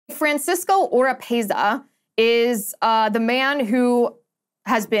Francisco Oropeza is the man who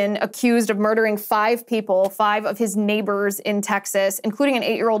has been accused of murdering 5 people, 5 of his neighbors in Texas, including an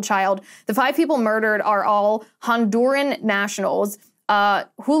 8-year-old child. The 5 people murdered are all Honduran nationals.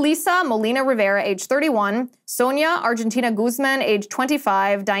 Julissa Molina Rivera, age 31, Sonia Argentina Guzman, age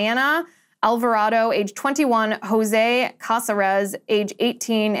 25, Diana Alvarado, age 21, Jose Casares, age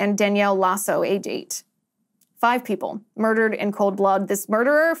 18, and Danielle Lasso, age 8. 5 people murdered in cold blood. This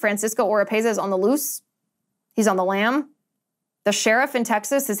murderer, Francisco Oropeza, is on the loose. He's on the lam. The sheriff in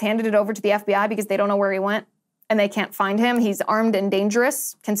Texas has handed it over to the FBI because they don't know where he went and they can't find him. He's armed and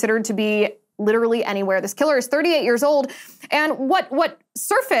dangerous, considered to be literally anywhere. This killer is 38 years old. And what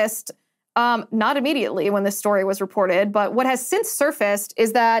surfaced, not immediately when this story was reported, but what has since surfaced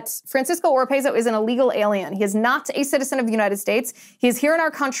is that Francisco Oropeza is an illegal alien. He is not a citizen of the United States. He is here in our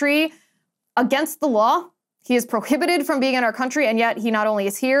country against the law. He is prohibited from being in our country, and yet he not only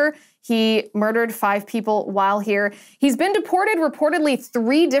is here, he murdered 5 people while here. He's been deported reportedly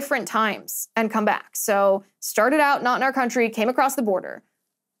 3 different times and come back. So started out not in our country, came across the border.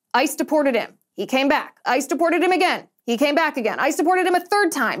 ICE deported him. He came back. ICE deported him again. He came back again. ICE deported him a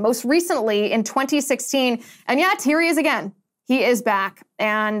 3rd time, most recently in 2016. And yet here he is again. He is back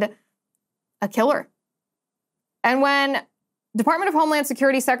and a killer. And when Department of Homeland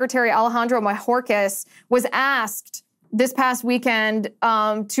Security Secretary Alejandro Mayorkas was asked this past weekend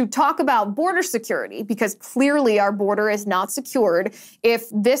to talk about border security, because clearly our border is not secured. If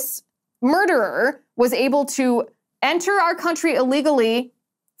this murderer was able to enter our country illegally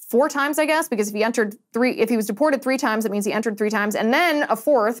 4 times, I guess, because if he was deported 3 times, that means he entered 3 times, and then a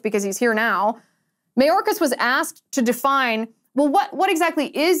 4th because he's here now. Mayorkas was asked to define, well, what exactly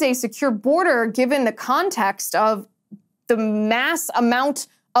is a secure border given the context of the mass amount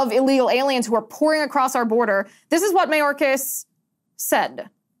of illegal aliens who are pouring across our border. This is what Mayorkas said.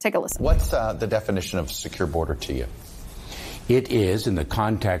 Take a listen. What's the definition of secure border to you? It is, in the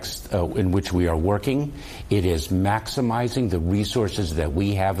context in which we are working, it is maximizing the resources that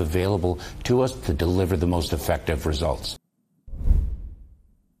we have available to us to deliver the most effective results.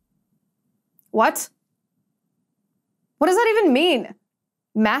 What? What does that even mean?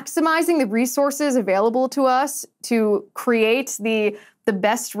 Maximizing the resources available to us to create the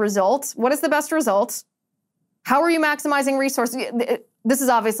best results. What is the best result? How are you maximizing resources? This is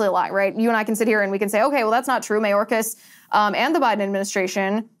obviously a lie, right? You and I can sit here and we can say, okay, well, that's not true. Mayorkas and the Biden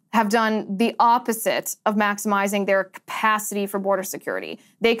administration have done the opposite of maximizing their capacity for border security.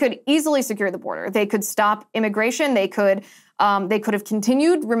 They could easily secure the border. They could stop immigration. They could have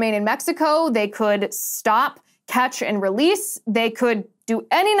continued, remain in Mexico. They could stop, catch, and release. They could do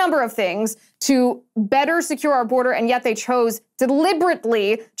any number of things to better secure our border, and yet they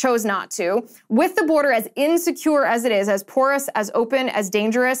deliberately chose not to. With the border as insecure as it is, as porous, as open, as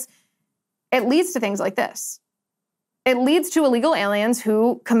dangerous, it leads to things like this. It leads to illegal aliens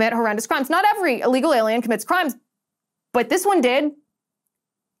who commit horrendous crimes. Not every illegal alien commits crimes, but this one did.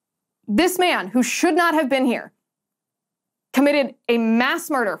 This man, who should not have been here, committed a mass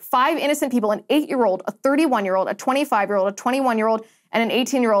murder. 5 innocent people, an 8-year-old, a 31-year-old, a 25-year-old, a 21-year-old, and an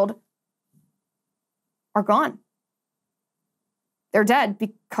 18-year-old are gone. They're dead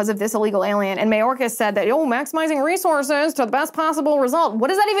because of this illegal alien. And Mayorkas said that, maximizing resources to the best possible result. What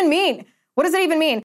does that even mean? What does that even mean?